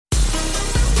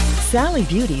Sally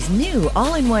Beauty's new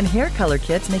all-in-one hair color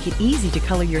kits make it easy to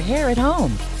color your hair at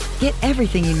home. Get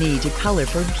everything you need to color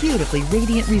for beautifully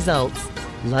radiant results.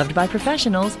 Loved by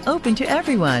professionals, open to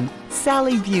everyone.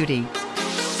 Sally Beauty.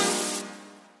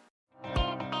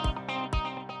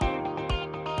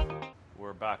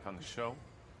 We're back on the show.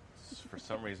 For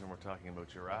some reason, we're talking about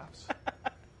giraffes.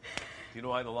 Do you know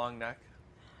why the long neck?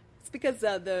 It's because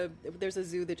there's a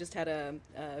zoo that just had a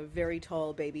very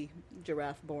tall baby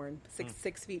giraffe born,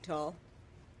 6 feet tall.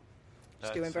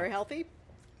 Just doing very healthy.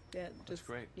 Yeah, that's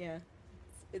great. Yeah,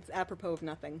 it's apropos of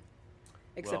nothing,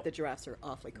 except the giraffes are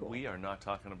awfully cool. We are not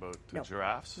talking about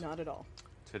giraffes. Not at all.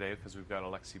 Today, because we've got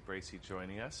Alexi Bracey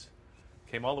joining us.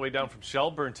 Came all the way down from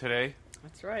Shelburne today.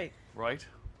 That's right. Right?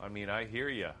 I mean, I hear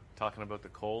you talking about the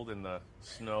cold and the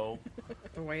snow.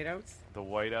 The whiteouts. The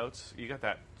whiteouts. You got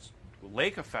that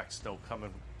lake effect snow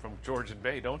coming from Georgian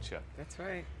Bay, don't you? That's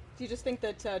right. Do you just think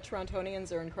that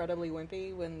Torontonians are incredibly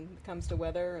wimpy when it comes to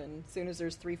weather, and as soon as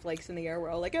there's 3 flakes in the air, we're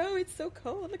all like, oh, it's so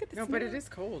cold, look at the snow. No, but it is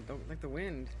cold. Like the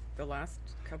wind, the last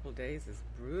couple of days is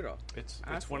brutal. It's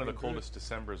one of the coldest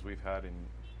Decembers we've had in...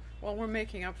 Well, we're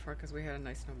making up for it because we had a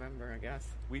nice November, I guess.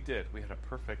 We did. We had a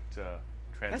perfect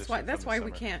transition. That's why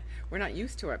we're not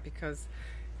used to it, because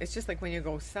it's just like when you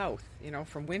go south,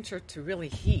 from winter to really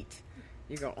heat.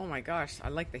 You go, oh my gosh, I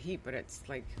like the heat, but it's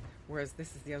like, whereas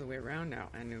this is the other way around now,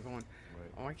 and you're going,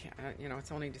 oh, I can't,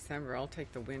 it's only December, I'll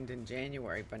take the wind in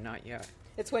January, but not yet.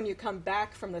 It's when you come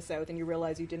back from the south and you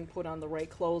realize you didn't put on the right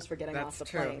clothes for getting off the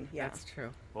plane. Yeah, that's true.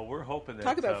 Well, we're hoping that...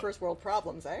 Talk about first world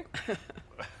problems, eh?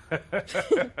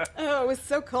 Oh, it was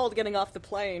so cold getting off the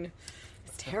plane.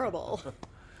 It's terrible.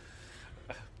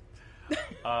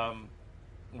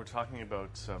 We're talking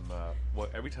about some...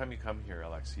 every time you come here,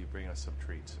 Alexi, you bring us some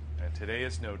treats. And today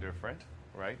is no different,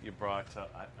 right? You brought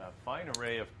a fine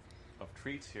array of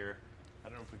treats here. I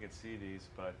don't know if we can see these,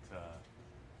 but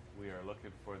we are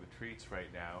looking for the treats right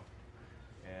now.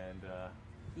 And...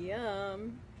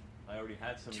 Yum. I already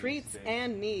had some treats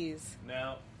and knees.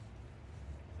 Now,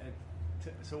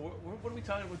 so what are we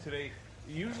talking about today?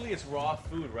 Usually it's raw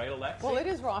food, right, Alexi? Well, it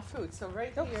is raw food. So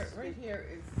right here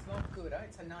is smoked Gouda.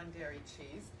 It's a non-dairy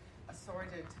cheese,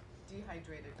 assorted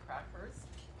dehydrated crackers,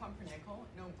 pumpernickel,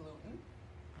 no gluten.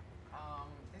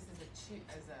 This is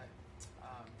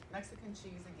a Mexican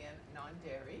cheese again,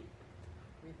 non-dairy.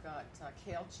 We've got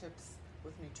kale chips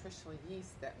with nutritional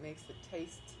yeast that makes it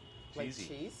taste like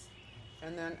cheese,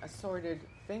 and then assorted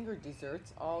finger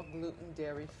desserts, all gluten,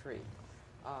 dairy free.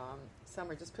 Some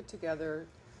are just put together.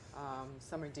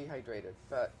 Some are dehydrated,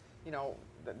 but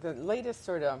the latest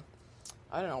sort of,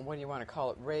 I don't know what you want to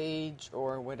call it, rage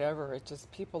or whatever. It's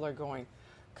just people are going,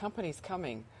 companies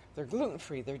coming, they're gluten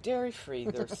free, they're dairy free,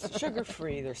 they're sugar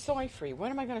free, they're soy free.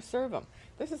 When am I going to serve them?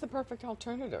 This is the perfect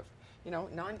alternative.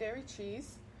 Non-dairy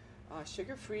cheese,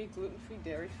 sugar free, gluten free,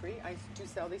 dairy free. I do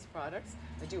sell these products.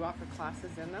 I do offer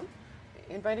classes in them.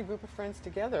 Invite a group of friends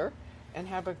together and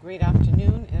have a great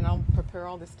afternoon, and I'll prepare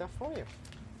all this stuff for you.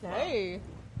 Hey.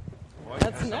 Well,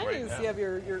 that's nice. Right, you have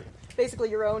your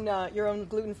basically your own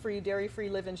gluten-free, dairy-free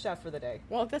live-in chef for the day.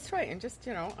 Well, that's right, and just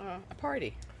a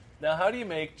party. Now, how do you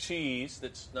make cheese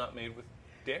that's not made with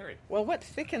dairy? Well, what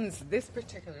thickens this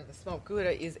particular, the smoked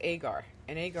Gouda, is agar,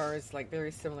 and agar is like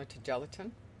very similar to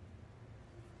gelatin.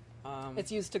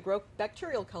 It's used to grow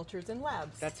bacterial cultures in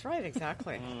labs. That's right,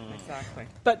 exactly, exactly.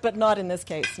 But not in this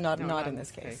case. Not in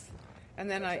this case. And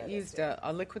then I used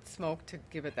a liquid smoke to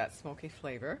give it that smoky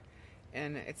flavor.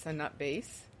 And it's a nut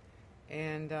base,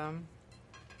 and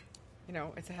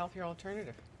it's a healthier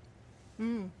alternative.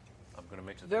 I'm going to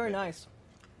mix it. Very nice.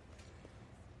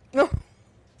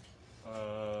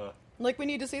 Like we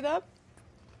need to see that.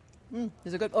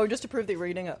 Is it good? Oh, just to prove that you're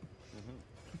eating it.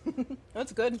 Mm-hmm.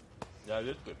 That's good. Yeah, it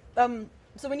is good.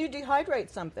 So when you dehydrate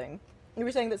something, you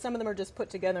were saying that some of them are just put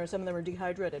together and some of them are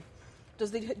dehydrated. Does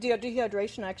the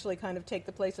dehydration actually kind of take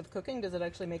the place of cooking? Does it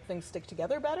actually make things stick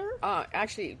together better?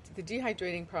 Actually, the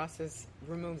dehydrating process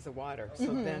removes the water, so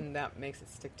then that makes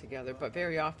it stick together. But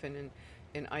very often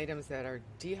in items that are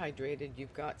dehydrated,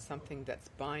 you've got something that's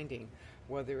binding,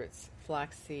 whether it's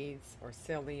flax seeds or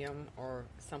psyllium or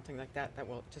something like that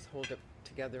will just hold it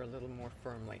together a little more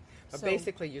firmly. But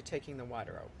basically, you're taking the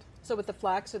water out. So with the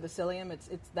flax or the psyllium,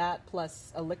 it's that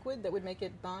plus a liquid that would make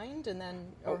it bind, and then,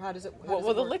 or how does it?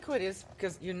 Well, the liquid is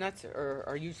because your nuts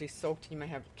are usually soaked. You might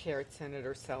have carrots in it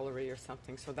or celery or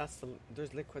something. So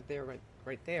there's liquid there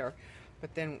right there.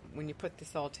 But then when you put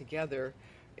this all together,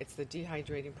 it's the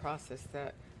dehydrating process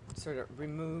that sort of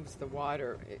removes the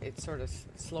water. It sort of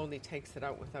slowly takes it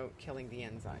out without killing the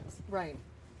enzymes. Right.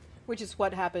 Which is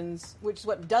what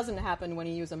doesn't happen when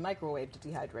you use a microwave to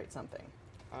dehydrate something.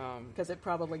 Because it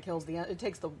probably kills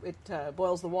it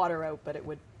boils the water out, but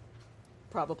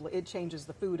it changes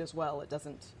the food as well. It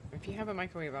doesn't. If you have a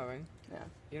microwave oven, Yeah.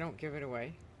 you don't give it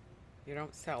away, you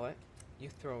don't sell it, you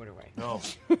throw it away. No.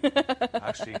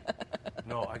 Actually,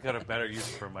 no, I got a better use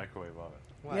for a microwave oven.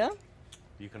 What? Yeah.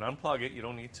 You can unplug it. You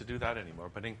don't need to do that anymore.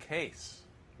 But in case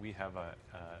we have a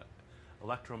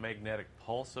electromagnetic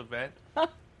pulse event,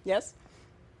 Yes.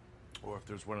 or if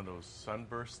there's one of those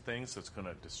sunburst things that's going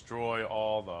to destroy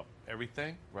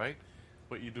everything, right?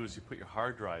 What you do is you put your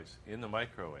hard drives in the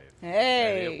microwave.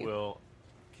 Hey. And it will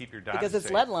keep your data Because it's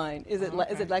safe. lead line. Is it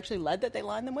Okay. is it actually lead that they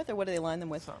line them with, or what do they line them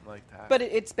with? Something like that. But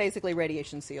it's basically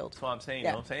radiation sealed. that's what I'm saying. Yeah.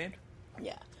 You know what I'm saying?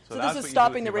 Yeah. So So that's this what is you do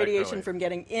stopping with the your radiation microwave. from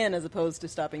getting in, as opposed to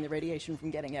stopping the radiation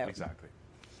from getting out. Exactly.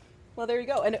 Well, there you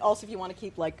go. And also, if you want to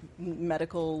keep like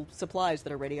medical supplies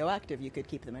that are radioactive, you could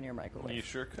keep them in your microwave, You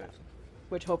sure could.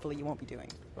 which hopefully you won't be doing.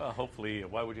 Well, hopefully,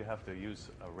 why would you have to use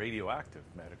a radioactive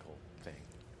medical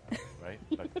thing, right?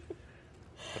 But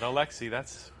Alexi,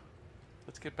 let's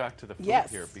get back to the food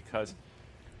Yes. here, because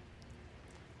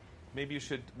maybe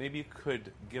you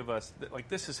could give us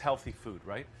this is healthy food,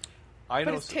 right? I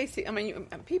But know it's tasty. I mean,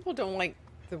 people don't like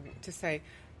to say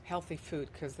healthy food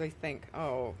because they think,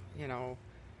 oh,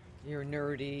 you're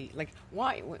nerdy. Like,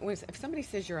 why? If somebody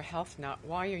says you're a health nut,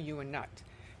 why are you a nut?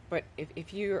 But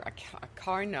if you're a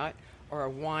car nut or a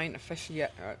wine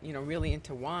aficionado, really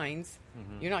into wines,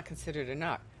 you're not considered a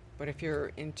nut. But if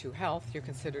you're into health, you're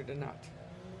considered a nut.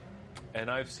 And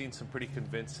I've seen some pretty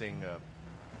convincing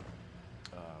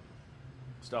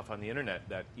stuff on the internet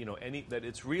that that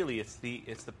it's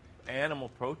the animal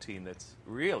protein that's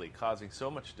really causing so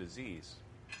much disease.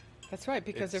 That's right,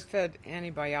 because It's- they're fed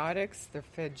antibiotics, they're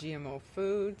fed GMO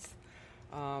foods.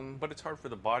 But it's hard for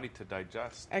the body to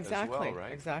digest Exactly, as well,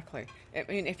 right? exactly. I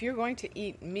mean, if you're going to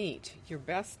eat meat, you're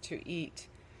best to eat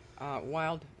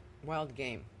wild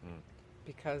game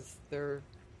because they're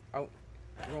out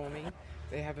roaming.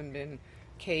 They haven't been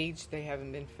caged. They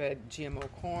haven't been fed GMO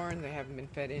corn. They haven't been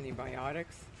fed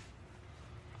antibiotics.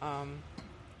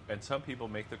 And some people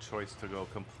make the choice to go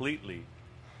completely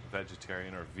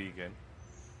vegetarian or vegan,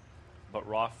 but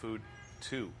raw food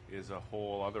too is a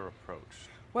whole other approach.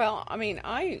 Well, I mean,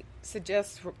 I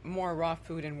suggest more raw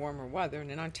food in warmer weather. And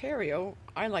in Ontario,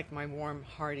 I like my warm,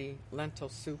 hearty lentil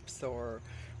soups or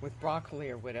with broccoli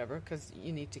or whatever because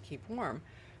you need to keep warm.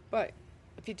 But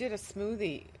if you did a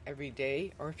smoothie every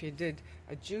day or if you did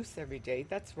a juice every day,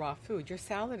 that's raw food. Your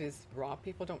salad is raw.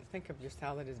 People don't think of your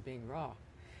salad as being raw.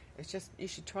 It's just you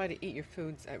should try to eat your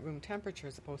foods at room temperature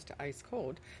as opposed to ice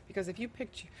cold. Because if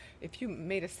you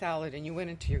made a salad and you went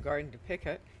into your garden to pick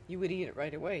it, you would eat it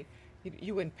right away.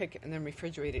 You wouldn't pick it and then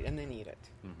refrigerate it and then eat it.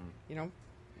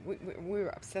 We're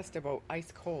obsessed about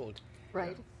ice cold.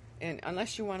 Right. And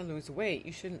unless you want to lose weight,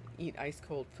 you shouldn't eat ice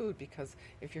cold food because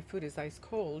if your food is ice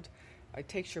cold, it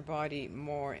takes your body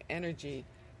more energy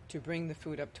to bring the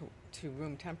food up to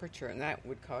room temperature, and that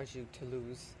would cause you to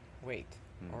lose weight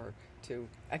or to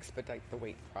expedite the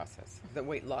weight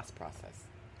loss process.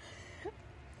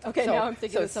 Okay, So- now I'm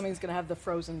thinking so that somebody's going to have the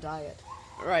frozen diet.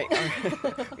 Right.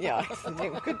 Yeah,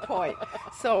 good point.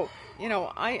 So,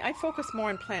 I focus more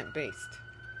on plant-based.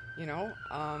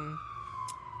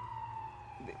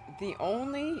 The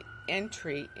only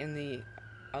entry in the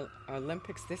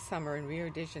Olympics this summer in Rio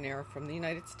de Janeiro from the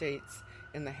United States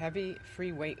in the heavy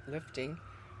free weight lifting,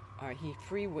 he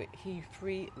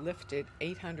free lifted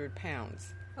 800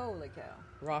 pounds. Holy cow.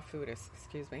 Raw foodist,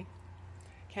 excuse me.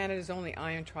 Canada's only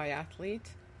iron triathlete,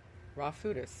 raw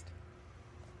foodist.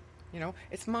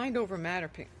 It's mind over matter.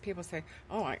 People say,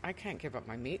 oh, I can't give up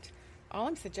my meat. All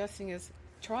I'm suggesting is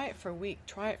try it for a week,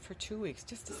 try it for 2 weeks,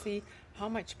 just to see how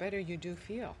much better you do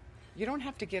feel. You don't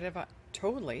have to give up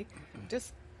totally.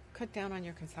 Just cut down on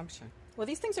your consumption. Well,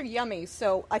 these things are yummy,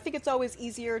 so I think it's always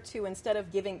easier to, instead of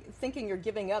thinking you're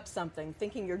giving up something,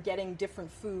 thinking you're getting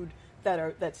different food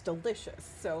that's delicious.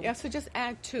 So Yeah, so just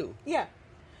add 2. yeah.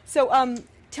 So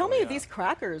tell me yeah. of these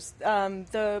crackers.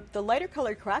 The lighter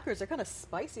colored crackers are kind of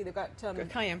spicy. They've got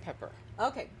Cayenne pepper.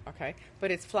 okay. Okay, but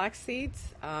it's flax seeds,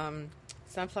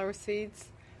 sunflower seeds,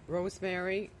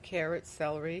 rosemary, carrots,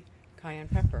 celery, cayenne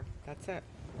pepper. That's it.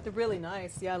 They're really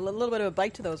nice. Yeah, a little bit of a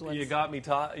bite to those ones. You got me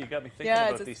thinking Yeah,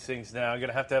 about these things now. I'm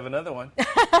going to have another one.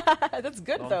 That's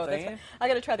good, Know what though. I'm saying? I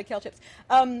got to try the kale chips.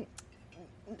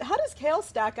 How does kale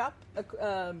stack up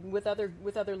with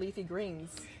other leafy greens?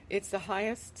 It's the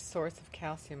highest source of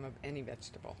calcium of any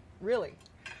vegetable, Really?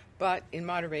 but in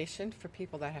moderation for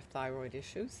people that have thyroid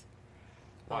issues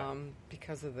Why?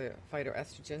 because of the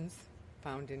phytoestrogens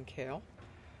found in kale.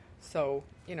 So,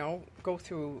 go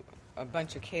through a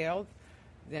bunch of kale.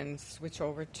 then switch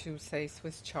over to, say,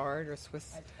 Swiss chard or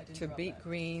Swiss I didn't to know beet that.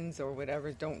 greens or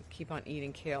whatever. Don't keep on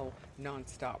eating kale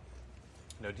nonstop.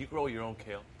 Now, do you grow your own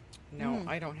kale? No,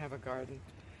 I don't have a garden.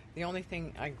 The only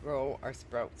thing I grow are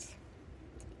sprouts.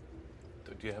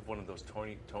 Do you have one of those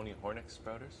Tony Hornick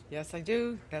sprouters? Yes, I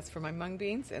do. That's for my mung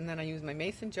beans. And then I use my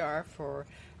mason jar for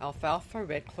alfalfa,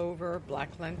 red clover, black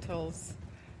lentils,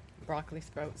 broccoli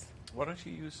sprouts. Why don't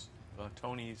you use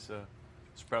Tony's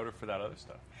sprouter for that other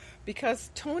stuff?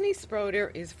 Because Tony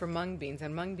sprouter is for mung beans,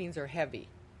 and mung beans are heavy.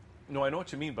 No, I know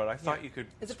what you mean, but I thought you could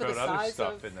Is it for sprout the other size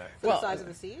stuff of in that. for Well, the size of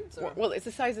the seeds? Or? Well, it's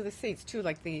the size of the seeds too.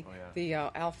 Like the Oh, the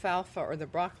alfalfa or the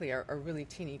broccoli are really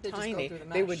teeny They just go tiny. through the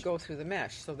They would mesh. go through the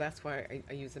mesh, so that's why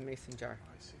I use a mason jar.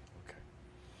 I see. Okay.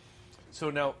 So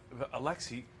now,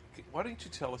 Alexi, why don't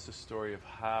you tell us a story of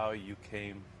how you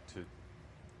came to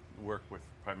work with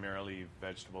primarily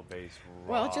vegetable-based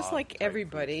raw Well, just like type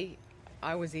everybody,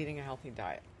 I was eating a healthy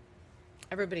diet.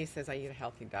 Everybody says I eat a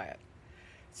healthy diet.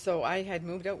 So I had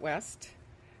moved out west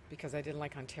because I didn't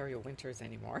like Ontario winters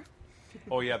anymore. foods?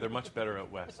 Oh yeah, they're much better out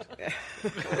west.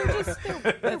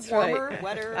 That's warmer, right.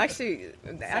 wetter, Actually,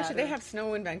 they sadder. have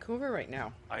snow in Vancouver right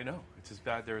now. I know it's as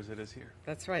bad there as it is here.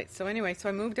 That's right. So anyway, so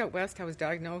I moved out west. I was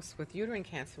diagnosed with uterine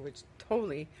cancer, which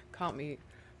totally caught me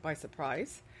by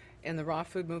surprise. And the raw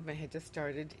food movement had just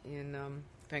started in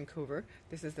Vancouver.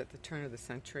 This is at the turn of the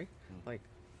century. Like,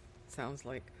 sounds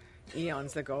like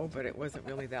eons ago, but it wasn't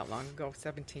really that long ago,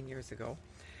 17 years ago.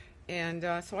 And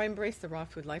so I embraced the raw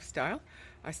food lifestyle.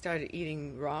 I started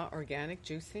eating raw, organic,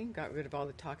 juicing, got rid of all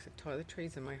the toxic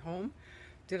toiletries in my home,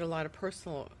 did a lot of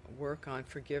personal work on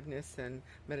forgiveness and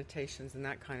meditations and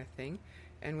that kind of thing.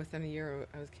 And within a year,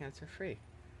 I was cancer-free.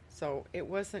 So it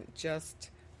wasn't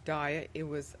just diet, it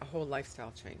was a whole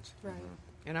lifestyle change. Right.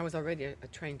 And I was already a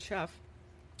trained chef,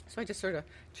 so I just sort of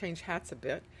changed hats a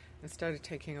bit and started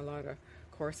taking a lot of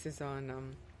courses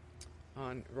on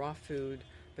raw food,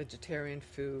 vegetarian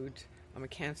food. I'm a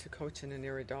cancer coach and an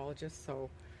iridologist, so,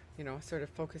 you know, sort of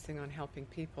focusing on helping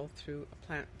people through a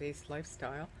plant-based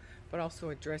lifestyle, but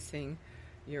also addressing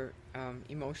your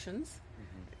emotions,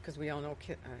 because we all know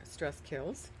stress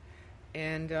kills,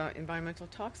 and environmental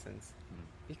toxins,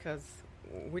 because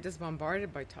we're just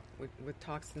bombarded by with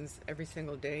toxins every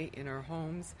single day in our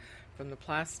homes, from the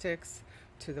plastics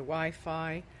to the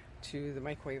Wi-Fi to the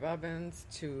microwave ovens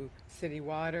to city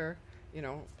water, you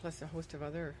know, plus a host of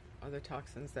other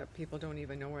toxins that people don't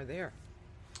even know are there.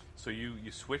 So you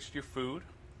switched your food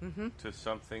to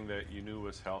something that you knew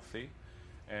was healthy,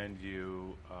 and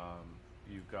you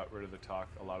got rid of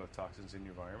a lot of toxins in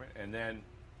your environment, and then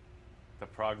the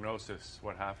prognosis,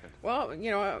 what happened? Well, you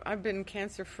know, I've been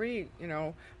cancer-free. You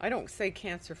know, I don't say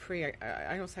cancer-free.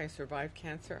 I don't say I survived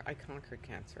cancer. I conquered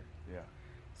cancer. Yeah.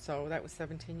 So that was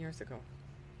 17 years ago.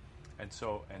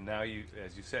 And now you,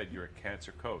 as you said, you're a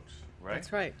cancer coach, right?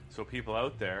 That's right. So people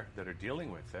out there that are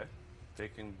dealing with it, they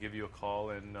can give you a call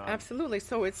and Absolutely.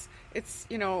 So it's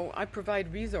you know, I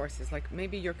provide resources. Like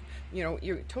maybe you're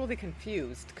totally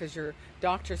confused because your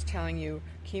doctor's telling you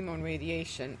chemo and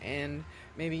radiation, and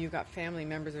maybe you got family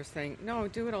members are saying, no,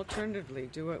 do it alternatively.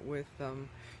 Do it with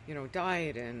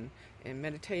diet and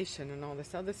meditation and all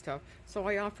this other stuff. So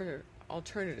I offer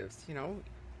alternatives. You know,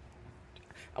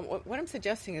 what I'm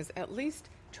suggesting is at least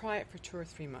try it for 2 or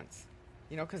 3 months.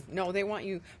 You know, because they want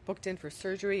you booked in for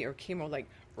surgery or chemo like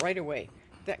right away.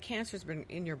 That cancer's been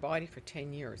in your body for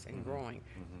 10 years and growing.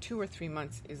 2 or 3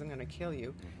 months isn't going to kill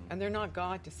you. And they're not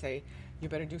God to say, you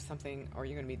better do something or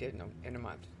you're going to be dead in a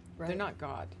month. Right. They're not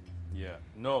God. yeah,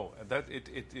 no, that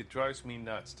it drives me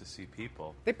nuts to see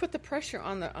people. They put the pressure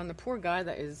on the poor guy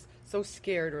that is so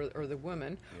scared, or the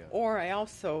woman. Yeah. Or I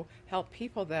also help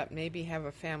people that maybe have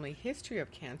a family history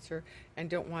of cancer and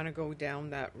don't want to go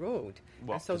down that road.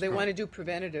 Well, And so that's they right. want to do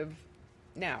preventative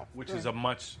now. Which is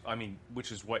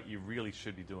which is what you really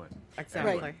should be doing.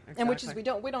 Exactly. Right. And which is we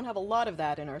don't have a lot of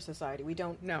that in our society. We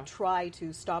don't No. try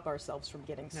to stop ourselves from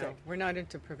getting No, sick. we're not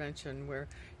into prevention.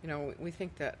 We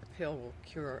think that a pill will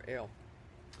cure ill.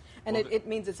 And Well, it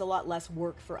means it's a lot less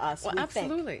work for us. Well, we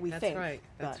absolutely. Think. We That's think, right.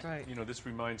 That's but- right. You know, this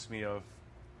reminds me of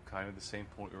kind of the same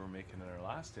point we were making in our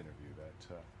last interview,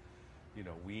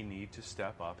 that we need to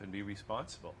step up and be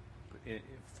responsible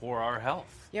for our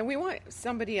health. Yeah, we want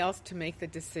somebody else to make the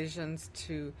decisions,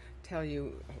 to tell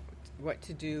you what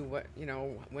to do,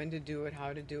 when to do it,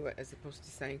 how to do it, as opposed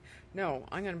to saying, no,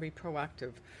 I'm going to be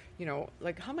proactive.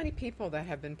 Like how many people that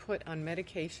have been put on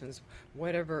medications,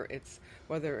 whether it's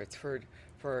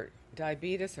for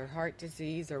diabetes or heart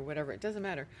disease or whatever, it doesn't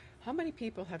matter. How many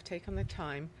people have taken the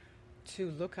time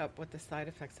to look up what the side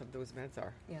effects of those meds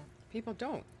are? Yeah. People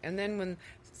don't. And then when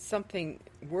something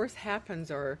worse happens,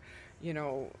 or,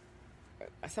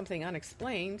 something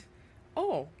unexplained,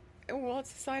 oh, well,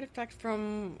 it's a side effect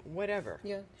from whatever.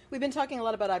 Yeah, we've been talking a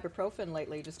lot about ibuprofen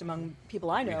lately, just among people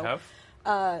I know. We have?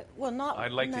 Well, not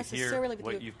I'd like to necessarily hear with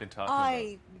what you. you've been talking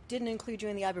I didn't include you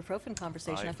in the ibuprofen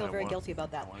conversation. I feel very guilty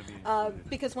about that. I want to be included.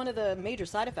 Because one of the major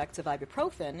side effects of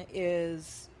ibuprofen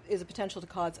is a potential to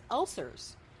cause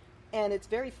ulcers. And it's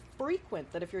very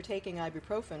frequent that if you're taking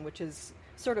ibuprofen, which is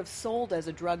sort of sold as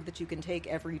a drug that you can take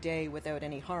every day without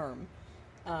any harm,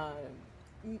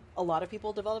 a lot of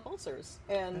people develop ulcers.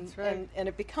 And, That's right. and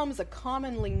it becomes a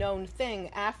commonly known thing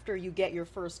after you get your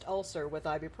first ulcer with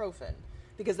ibuprofen,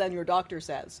 because then your doctor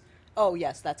says, oh,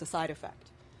 yes, that's a side effect.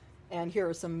 And here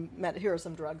are some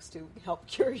drugs to help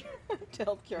cure your I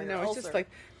know, your it's ulcer. just like,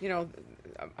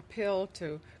 a pill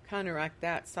to counteract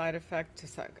that side effect,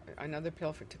 another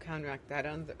pill to counteract that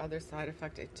other side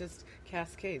effect. It just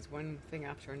cascades, one thing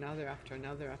after another, after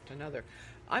another, after another.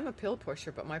 I'm a pill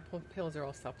pusher, but my pills are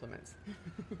all supplements.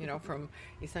 From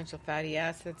essential fatty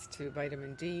acids to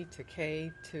vitamin D to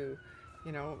K to,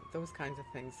 those kinds of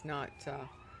things, not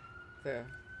the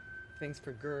things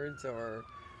for GERDs or,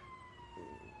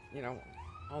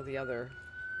 all the other.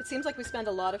 It seems like we spend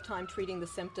a lot of time treating the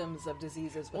symptoms of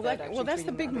diseases without actually that's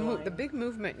the treating big underlying. the big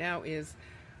movement now is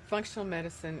functional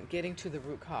medicine getting to the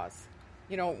root cause.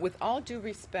 With all due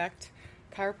respect,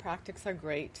 chiropractics are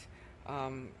great,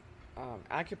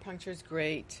 acupuncture is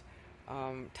great,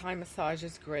 Thai massage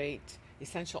is great,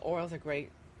 essential oils are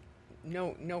great,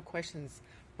 no questions.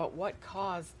 But what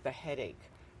caused the headache?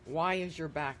 Why is your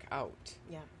back out?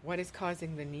 Yeah. What is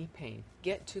causing the knee pain?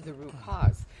 Get to the root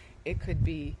cause. It could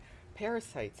be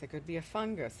parasites, it could be a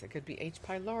fungus, it could be H.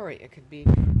 pylori, it could be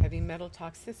heavy metal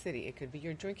toxicity, it could be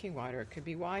your drinking water, it could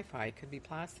be Wi-Fi, it could be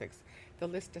plastics. The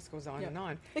list just goes on and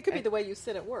on. It could be the way you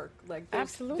sit at work.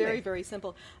 Absolutely. Very, very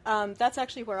simple. That's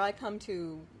actually where I come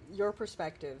to your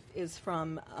perspective, is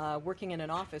from working in an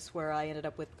office where I ended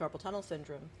up with carpal tunnel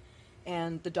syndrome.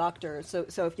 And the doctor, so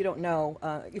if you don't know,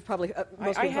 you've probably, most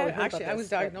people probably heard about this. I was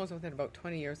diagnosed with it about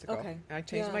 20 years ago. Okay. And I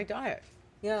changed my diet.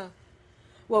 Yeah.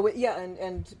 Well,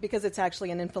 and because it's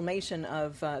actually an inflammation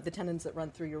of the tendons that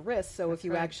run through your wrist. So if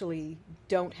you actually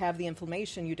don't have the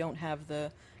inflammation, you don't have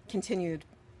the continued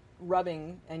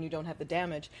rubbing, and you don't have the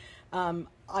damage.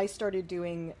 I started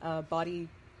doing a body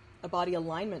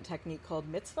alignment technique called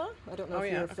mitzvah. I don't know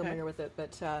if you're familiar with it,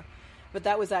 but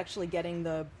that was actually getting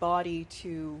the body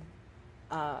to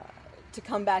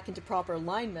come back into proper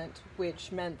alignment,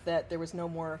 which meant that there was no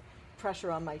more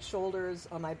pressure on my shoulders,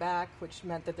 on my back, which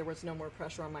meant that there was no more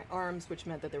pressure on my arms, which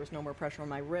meant that there was no more pressure on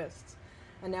my wrists.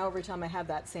 And now every time I have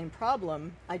that same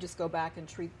problem, I just go back and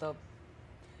treat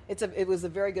it was a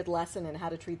very good lesson in how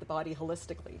to treat the body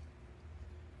holistically.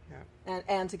 Yeah.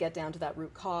 And to get down to that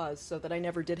root cause, so that I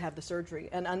never did have the surgery.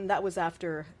 And that was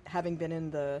after having been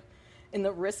in the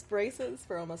wrist braces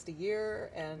for almost a year,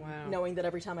 and knowing that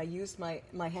every time I used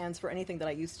my hands for anything that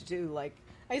I used to do, like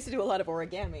I used to do a lot of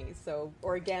origami, so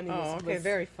origami was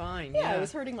very fine. Yeah, it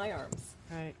was hurting my arms.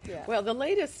 Right. Yeah. Well, the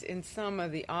latest in some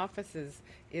of the offices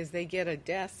is they get a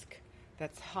desk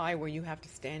that's high where you have to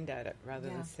stand at it rather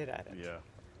than sit at it. Yeah.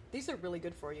 These are really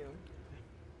good for you.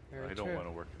 Very I don't true. want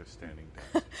to work at a standing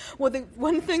desk. Well, the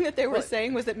one thing that they were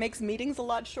saying was it makes meetings a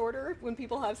lot shorter when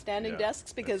people have standing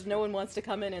desks, because no one wants to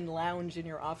come in and lounge in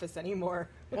your office anymore.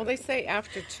 Well, they say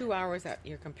after 2 hours at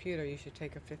your computer, you should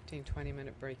take a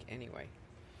 15-20-minute break anyway.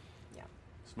 Yeah.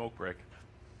 Smoke break.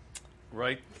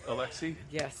 Right, Alexi?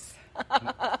 Yes.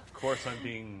 Of course, I'm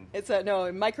being. It's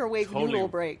a microwave Totally noodle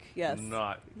break. Yes.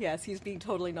 not- Yes, he's being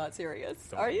totally not serious.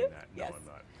 Don't Are mean you? that. Yes.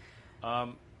 No, I'm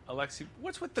not. Alexi,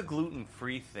 what's with the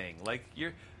gluten-free thing? Like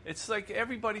it's like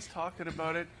everybody's talking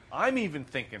about it. I'm even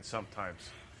thinking sometimes.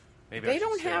 Maybe I They should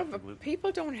don't stay off the have gluten.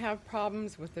 people don't have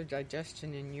problems with their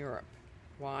digestion in Europe.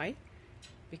 Why?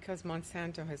 Because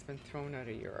Monsanto has been thrown out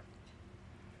of Europe.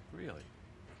 Really?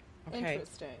 Okay.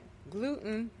 Interesting.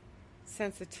 Gluten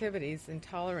sensitivities and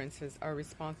tolerances are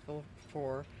responsible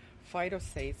for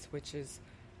phytosates, which is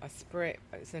a spray.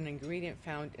 It's an ingredient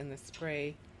found in the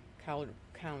spray called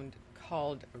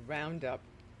Roundup,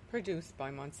 produced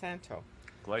by Monsanto.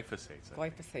 Glyphosates. I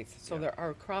think. Glyphosates. So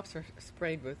our crops are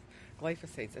sprayed with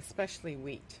glyphosates, especially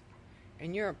wheat.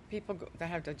 In Europe, people that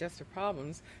have digestive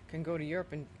problems can go to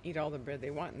Europe and eat all the bread they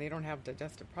want, and they don't have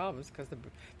digestive problems because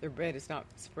their bread is not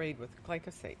sprayed with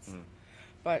glyphosates.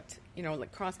 But,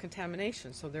 like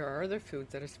cross-contamination, so there are other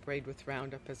foods that are sprayed with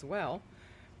Roundup as well.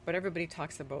 But everybody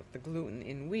talks about the gluten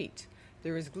in wheat.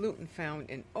 There is gluten found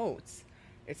in oats.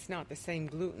 It's not the same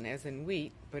gluten as in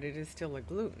wheat, but it is still a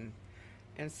gluten.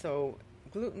 And so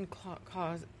gluten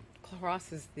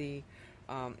crosses the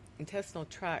intestinal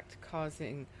tract,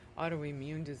 causing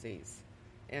autoimmune disease.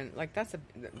 And like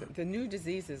the new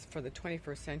diseases for the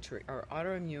 21st century are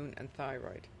autoimmune and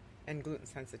thyroid and gluten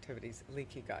sensitivities,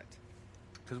 leaky gut.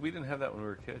 Because we didn't have that when we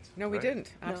were kids. No, we right?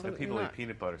 didn't. No. And Absolutely people not. ate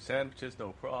peanut butter sandwiches,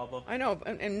 no problem. I know,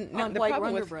 and On the white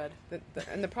problem Wonder with Bread.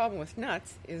 the problem with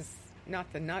nuts is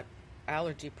not the nut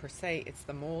allergy per se; it's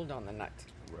the mold on the nut.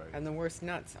 Right. And the worst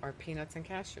nuts are peanuts and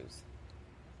cashews.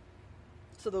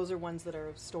 So those are ones that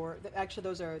are stored. Actually,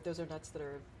 those are nuts that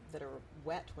are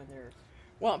wet when they're.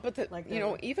 Well, but Like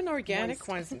even organic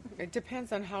moist. ones, it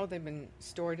depends on how they've been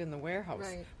stored in the warehouse.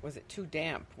 Right. Was it too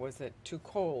damp? Was it too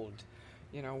cold?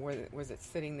 Was it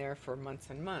sitting there for months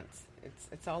and months?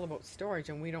 It's all about storage,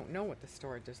 and we don't know what the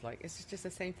storage is like. It's just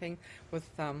the same thing with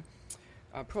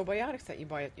probiotics that you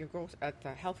buy at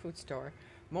the health food store.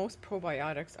 Most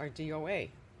probiotics are DOA,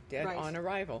 dead Right. on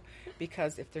arrival,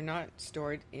 because if they're not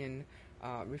stored in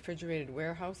refrigerated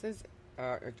warehouses,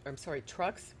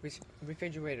 trucks,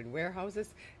 refrigerated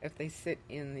warehouses, if they sit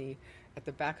at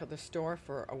the back of the store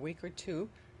for a week or two,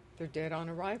 they're dead on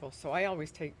arrival. So I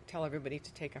always tell everybody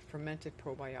to take a fermented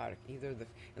probiotic, either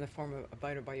in the form of a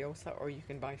Vitobiosa, or you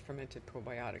can buy fermented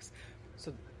probiotics.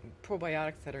 So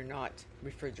probiotics that are not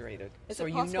refrigerated. Is so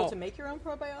it possible to make your own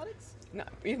probiotics? No,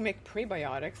 you can make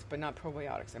prebiotics, but not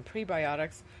probiotics. And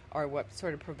prebiotics are what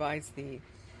sort of provides the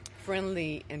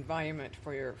friendly environment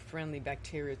for your friendly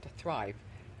bacteria to thrive.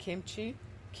 Kimchi,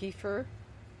 kefir,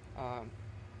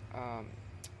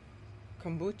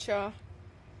 kombucha,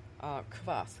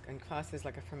 kvass, and kvass is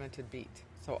like a fermented beet.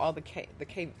 So all the K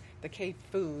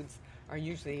foods are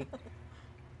usually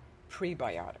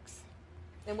prebiotics.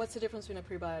 And what's the difference between a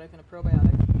prebiotic and a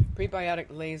probiotic? Prebiotic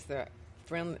lays the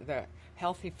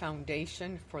healthy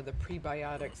foundation for the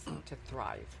prebiotics to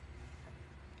thrive.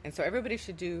 And so everybody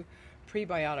should do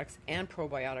prebiotics and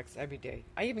probiotics every day.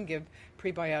 I even give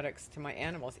prebiotics to my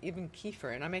animals, even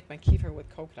kefir, and I make my kefir with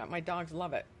coconut. My dogs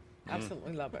love it.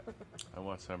 Absolutely love it. I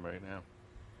want some right now.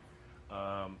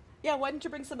 Yeah, why didn't you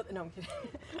bring some of no, I'm kidding.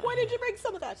 Why didn't you bring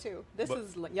some of that too? This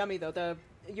is yummy though.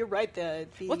 You're right.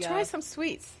 We'll try some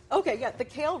sweets. Okay, yeah, the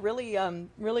kale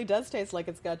really does taste like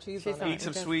it's got cheese on it. Eat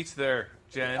some sweets there,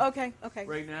 Jen. Okay.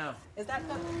 Right now. Is that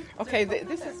the Okay,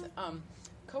 This is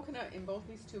coconut in both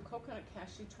these two. Coconut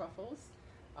cashew truffles,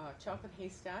 chocolate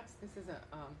haystacks. This is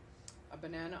a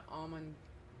banana almond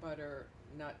butter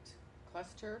nut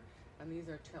cluster, and these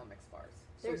are trail mix bars.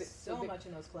 There's so much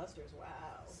in those clusters. Wow.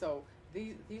 So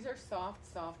these are soft,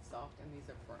 and these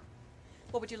are firm.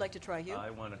 What would you like to try, Hugh? I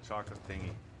want a chocolate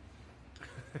thingy.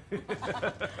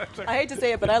 I hate to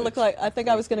say it, but I think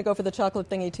I was going to go for the chocolate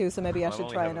thingy too. So maybe I I'm should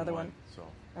only try having another one. So.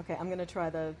 Okay, I'm going to try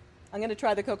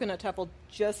the coconut truffle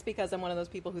just because I'm one of those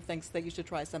people who thinks that you should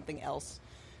try something else.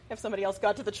 If somebody else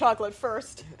got to the chocolate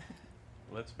first.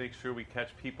 Let's make sure we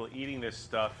catch people eating this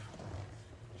stuff,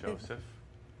 Joseph.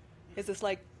 Is this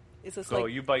like Go,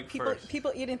 you bite first.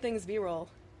 People eating things B-roll.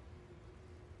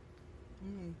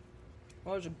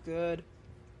 Those are good.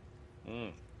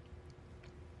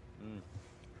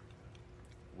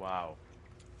 Wow.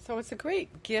 So it's a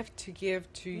great gift to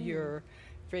give to your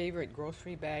favorite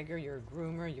grocery bagger, your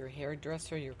groomer, your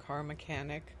hairdresser, your car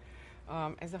mechanic,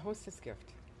 as a hostess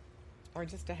gift, or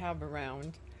just to have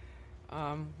around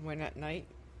when at night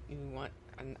you want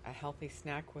a healthy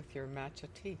snack with your matcha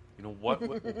tea. You know what?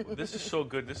 This is so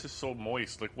good. This is so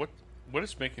moist. Like what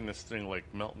is making this thing like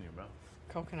melt in your mouth?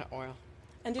 Coconut oil.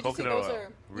 And did you see Coconut those oil. are?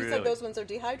 You Really? said those ones are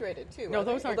dehydrated too. No, aren't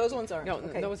they? those aren't. Those ones aren't. No,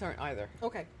 okay. those aren't either.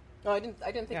 Okay. No, I didn't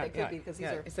think they could be because these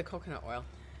are. It's the coconut oil.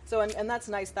 So and that's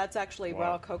nice. That's actually Wow.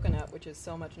 raw coconut, which is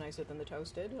so much nicer than the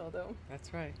toasted. Although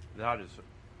That's right. That is.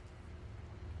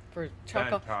 For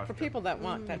chocolate, for Fantastic. people that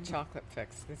want that chocolate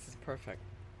fix, this is perfect.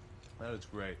 That is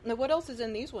great. now, what else is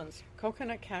in these ones?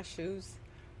 Coconut cashews,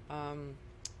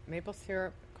 maple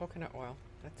syrup, coconut oil.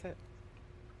 That's it.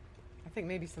 I think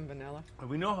maybe some vanilla.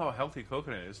 We know how healthy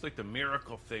coconut is. It's like the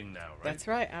miracle thing now, right? That's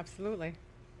right, absolutely.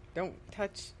 Don't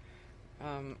touch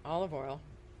olive oil.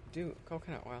 Do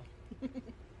coconut oil.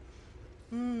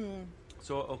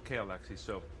 So, okay, Alexi.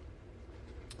 So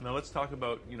now let's talk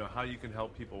about how you can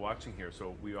help people watching here.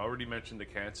 So we already mentioned the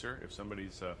cancer. If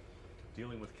somebody's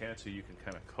dealing with cancer, you can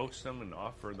kind of coach them and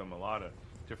offer them a lot of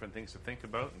different things to think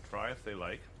about and try if they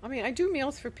like. I mean, I do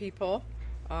meals for people.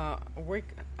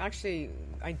 Actually,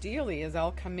 ideally, is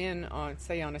I'll come in on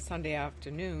a Sunday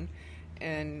afternoon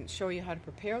and show you how to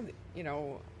prepare,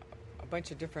 a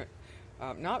bunch of different,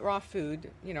 not raw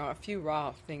food, a few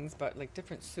raw things, but like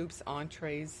different soups,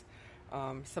 entrees,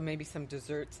 maybe some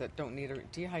desserts that don't need a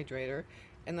dehydrator,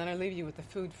 and then I leave you with the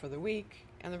food for the week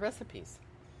and the recipes.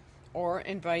 Or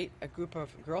invite a group of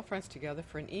girlfriends together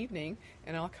for an evening,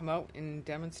 and I'll come out and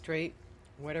demonstrate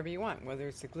whatever you want, whether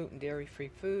it's the gluten dairy-free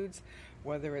foods,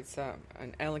 whether it's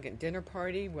an elegant dinner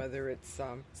party, whether it's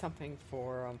something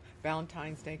for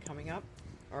Valentine's Day coming up,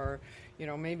 or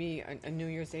maybe a New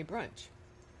Year's Day brunch.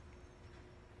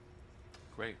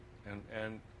 Great.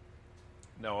 And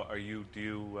now, do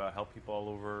you help people all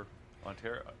over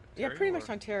Ontario? Yeah, pretty much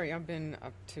Ontario. I've been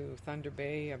up to Thunder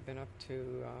Bay. I've been up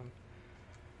to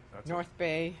North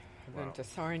Bay. I've been to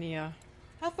Sarnia.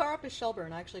 How far up is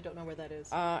Shelburne? I actually don't know where that is.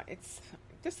 It's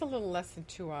just a little less than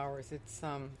 2 hours. It's do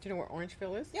you know where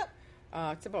Orangeville is? Yep.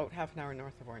 It's about half an hour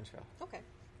north of Orangeville. Okay.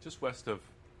 Just west of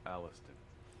Alliston.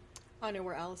 I know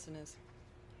where Allison is.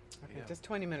 Okay, Yeah. just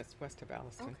 20 minutes west of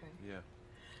Alliston. Okay. Yeah.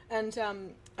 And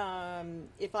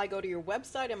if I go to your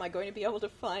website, am I going to be able to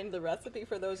find the recipe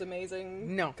for those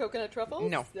amazing coconut truffles?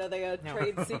 No. Are they a No.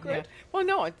 trade secret? Yeah.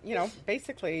 Well, no,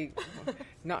 basically,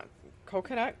 not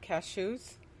coconut,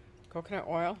 cashews, coconut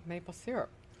oil, maple syrup.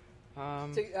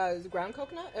 Ground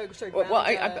coconut? Well,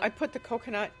 I put the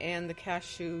coconut and the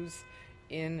cashews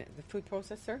in the food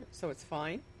processor, so it's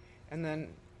fine. And then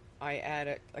I add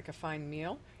it like a fine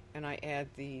meal, and I add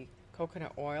the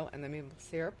coconut oil and the maple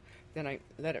syrup. Then I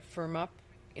let it firm up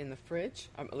in the fridge.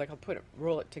 I'll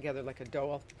roll it together like a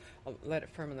dough. I'll let it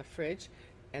firm in the fridge,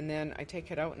 and then I take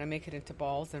it out and I make it into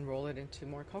balls and roll it into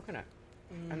more coconut,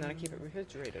 and then I keep it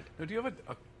refrigerated. Now, do you have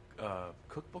a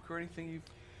cookbook or anything you?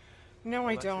 No,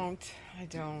 I Alexi? don't. I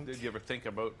don't. Did you ever think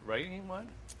about writing one?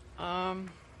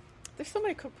 There's so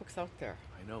many cookbooks out there.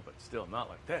 I know, but still not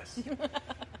like this.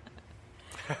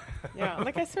 Yeah,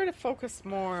 like I sort of focus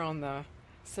more on the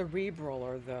cerebral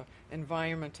or the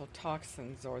environmental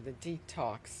toxins or the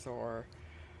detox or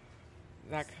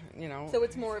that, So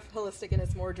it's more holistic and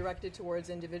it's more directed towards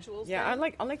individuals? Yeah,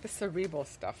 then? I like the cerebral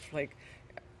stuff. Like,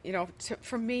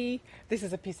 for me, this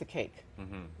is a piece of cake.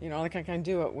 Mm-hmm. Like I can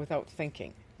do it without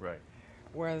thinking. Right.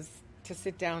 Whereas to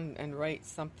sit down and write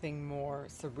something more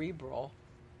cerebral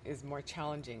is more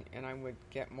challenging, and I would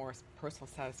get more personal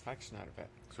satisfaction out of it.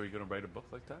 So are you going to write a book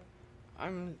like that?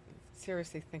 I'm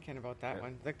seriously thinking about that Yeah.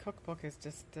 one. The cookbook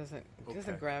doesn't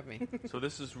Okay. grab me. So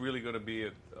this is really going to be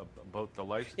about the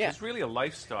life. Yeah. It's really a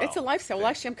lifestyle. It's a lifestyle. thing.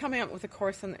 Well, actually, I'm coming out with a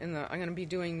course I'm going to be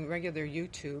doing regular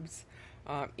YouTubes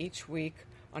each week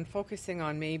on focusing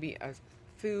on maybe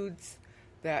foods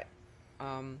that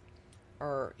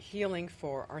are healing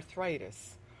for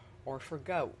arthritis or for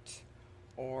gout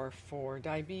or for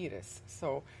diabetes.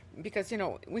 So, because,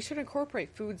 we should incorporate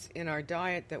foods in our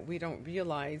diet that we don't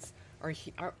realize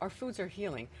our foods are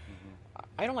healing. Mm-hmm.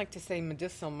 I don't like to say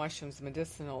medicinal mushrooms,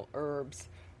 medicinal herbs,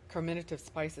 carminative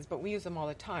spices, but we use them all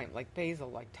the time, like basil,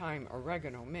 like thyme,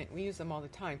 oregano, mint. We use them all the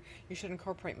time. You should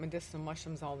incorporate medicinal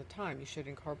mushrooms all the time. You should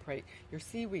incorporate your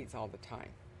seaweeds all the time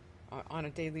on a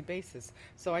daily basis.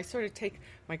 So I sort of take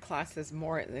my classes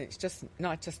more, it's just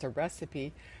not just a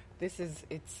recipe.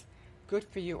 It's good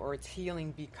for you or it's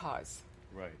healing because.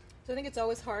 Right. So I think it's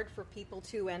always hard for people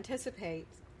to anticipate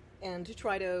and to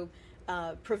try to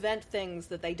prevent things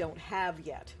that they don't have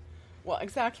yet. Well,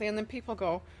 exactly. And then people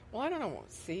go, well, I don't know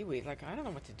what seaweed. Like, I don't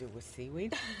know what to do with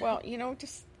seaweed. Well,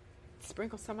 just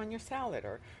sprinkle some on your salad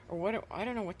or what. I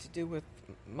don't know what to do with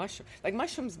mushroom. Like,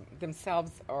 mushrooms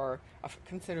themselves are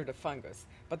considered a fungus.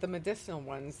 But the medicinal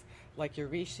ones, like your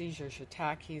rishis, your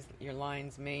shiitakes, your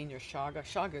lion's mane, your shaga.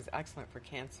 Shaga is excellent for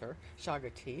cancer.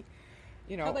 Shaga tea.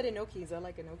 How about enoki's? I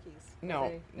like enoki's.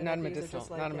 No, not Enoki's are medicinal.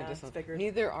 just like, Not a yeah, medicinal. it's figured.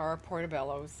 Neither are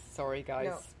portobellos. Sorry, guys.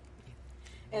 No.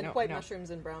 And No, white no. mushrooms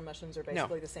and brown mushrooms are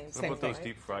basically the same What thing. about those right?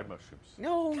 deep fried mushrooms?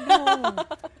 No.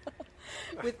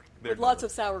 with They're lots good.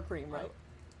 of sour cream, right?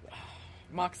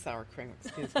 Mock sour cream,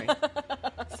 excuse me.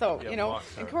 So, Yeah, mock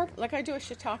sour cream. like I do a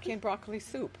shiitake and broccoli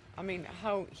soup. I mean,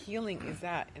 how healing is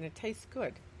that? And it tastes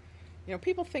good.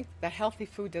 People think that healthy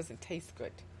food doesn't taste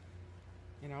good.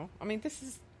 I mean, this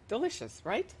is delicious,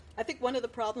 right? I think one of the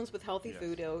problems with healthy Yes.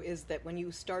 food, though, is that when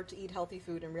you start to eat healthy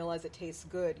food and realize it tastes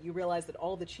good, you realize that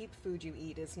all the cheap food you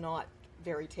eat is not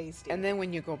very tasty. And then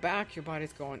when you go back, your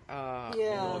body's going, Yeah.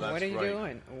 Oh, what that's are you right.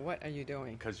 doing? What are you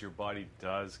doing? Because your body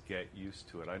does get used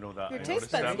to it. I know that. Your I taste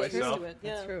noticed that buds get used myself. to it.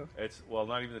 Yeah. That's true. It's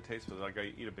not even the taste buds. Like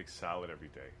I eat a big salad every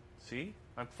day. See,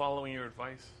 I'm following your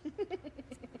advice.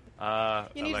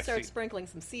 You need to start Alexi, sprinkling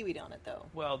some seaweed on it, though.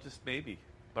 well, just maybe.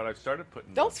 But I've started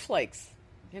putting. Dulse flakes,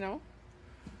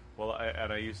 Well,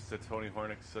 I use the Tony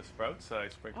Hornick's sprouts. I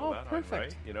sprinkle Oh, that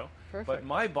perfect. on, right? But Perfect.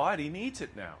 my body needs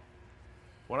it now.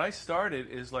 When I started,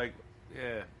 is like,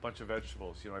 a bunch of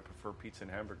vegetables. I prefer pizza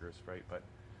and hamburgers, right? But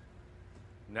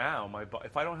now,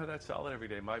 if I don't have that salad every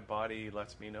day, my body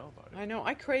lets me know about it. I know.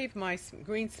 I crave my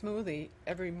green smoothie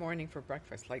every morning for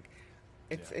breakfast. Like,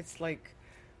 Yeah. it's like,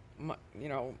 my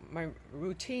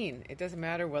routine. It doesn't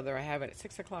matter whether I have it at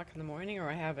 6 o'clock in the morning or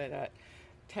I have it at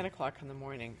 10 o'clock in the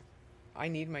morning, I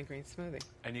need my green smoothie.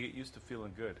 And you get used to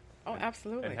feeling good. Oh,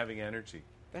 absolutely. And having energy.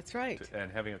 That's right.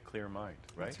 And having a clear mind,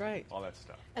 right? That's right. All that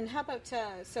stuff. And how about,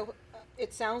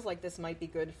 it sounds like this might be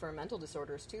good for mental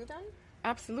disorders too then?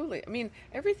 Absolutely. I mean,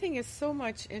 everything is so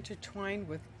much intertwined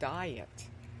with diet.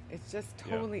 It's just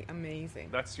totally amazing.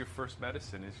 That's your first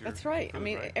medicine, is your That's right. food, I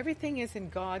mean, right? everything is in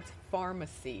God's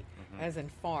pharmacy, as in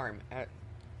farm,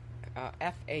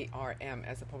 F-A-R-M,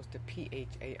 as opposed to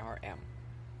P-H-A-R-M.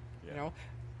 Yeah. You know,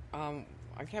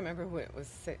 I can't remember who it was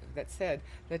that said,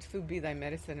 "Let food be thy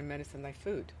medicine, and medicine thy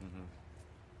food."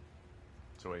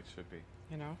 It's the way it should be.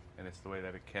 You know, And it's the way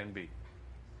that it can be.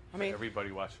 I mean,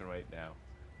 Everybody watching right now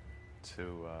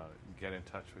to get in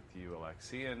touch with you,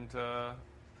 Alexi. And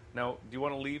now, do you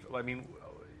want to leave? I mean,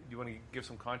 do you want to give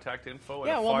some contact info?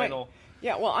 And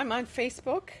well, I'm on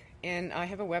Facebook, and I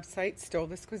have a website, Stole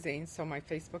This Cuisine. So my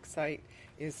Facebook site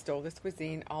is Stole This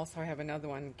Cuisine. Also, I have another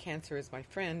one, Cancer is My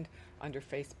Friend, under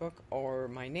Facebook, or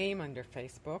my name under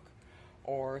Facebook,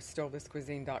 or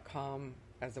StoleThisCuisine.com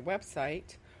as a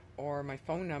website, or my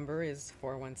phone number is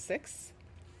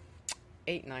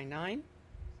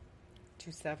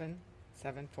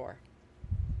 416-899-2774.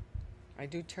 I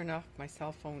do turn off my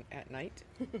cell phone at night.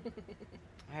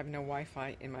 I have no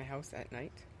Wi-Fi in my house at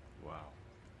night. Wow.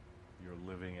 You're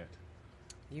living it.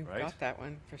 You Right? got that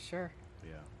one, for sure.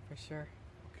 Yeah. For sure.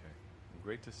 Okay. Well,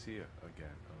 great to see you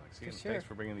again, Alexi. And sure. thanks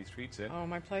for bringing these treats in. Oh,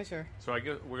 my pleasure. So I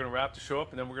guess we're going to wrap the show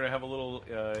up, and then we're going to have a little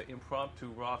impromptu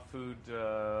raw food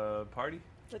party.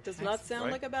 That does not sound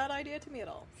Right. like a bad idea to me at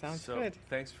all. Sounds So good.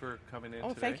 thanks for coming in Oh,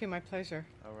 today. thank you. My pleasure.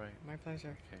 All right. My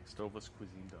pleasure. Okay,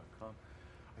 StovelessCuisine.com.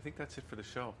 I think that's it for the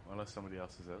show, unless somebody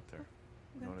else is out there.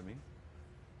 You know what I mean?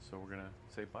 So we're going to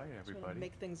say bye to Just wanna everybody.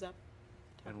 make things up.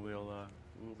 And we'll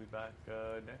be back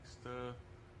next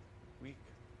week.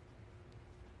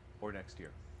 Or next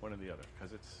year. One or the other,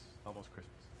 because it's almost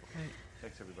Christmas. Right.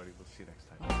 Thanks, everybody. We'll see you next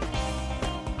time.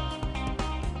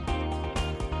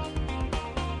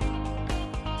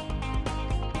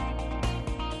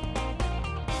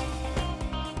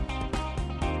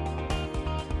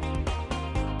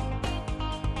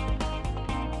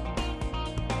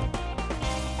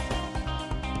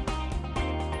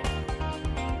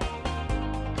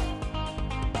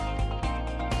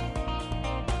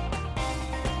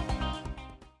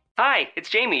 Hi, it's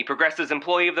Jamie, Progressive's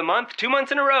Employee of the Month, 2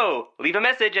 months in a row. Leave a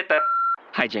message at the...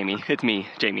 Hi, Jamie. It's me,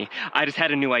 Jamie. I just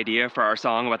had a new idea for our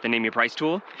song about the Name Your Price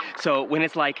tool. So when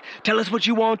it's like, tell us what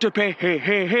you want to pay, hey,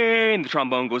 hey, hey, and the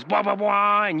trombone goes, blah, blah,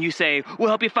 blah, and you say, we'll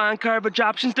help you find coverage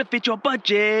options to fit your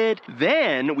budget.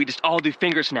 Then we just all do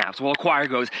finger snaps while a choir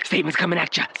goes, statements coming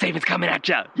at ya, statements coming at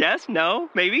ya. Yes? No?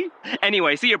 Maybe?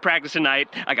 Anyway, see your practice tonight.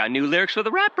 I got new lyrics for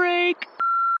the rap break.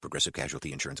 Progressive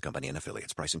Casualty Insurance Company and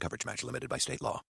Affiliates. Price and coverage match limited by state law.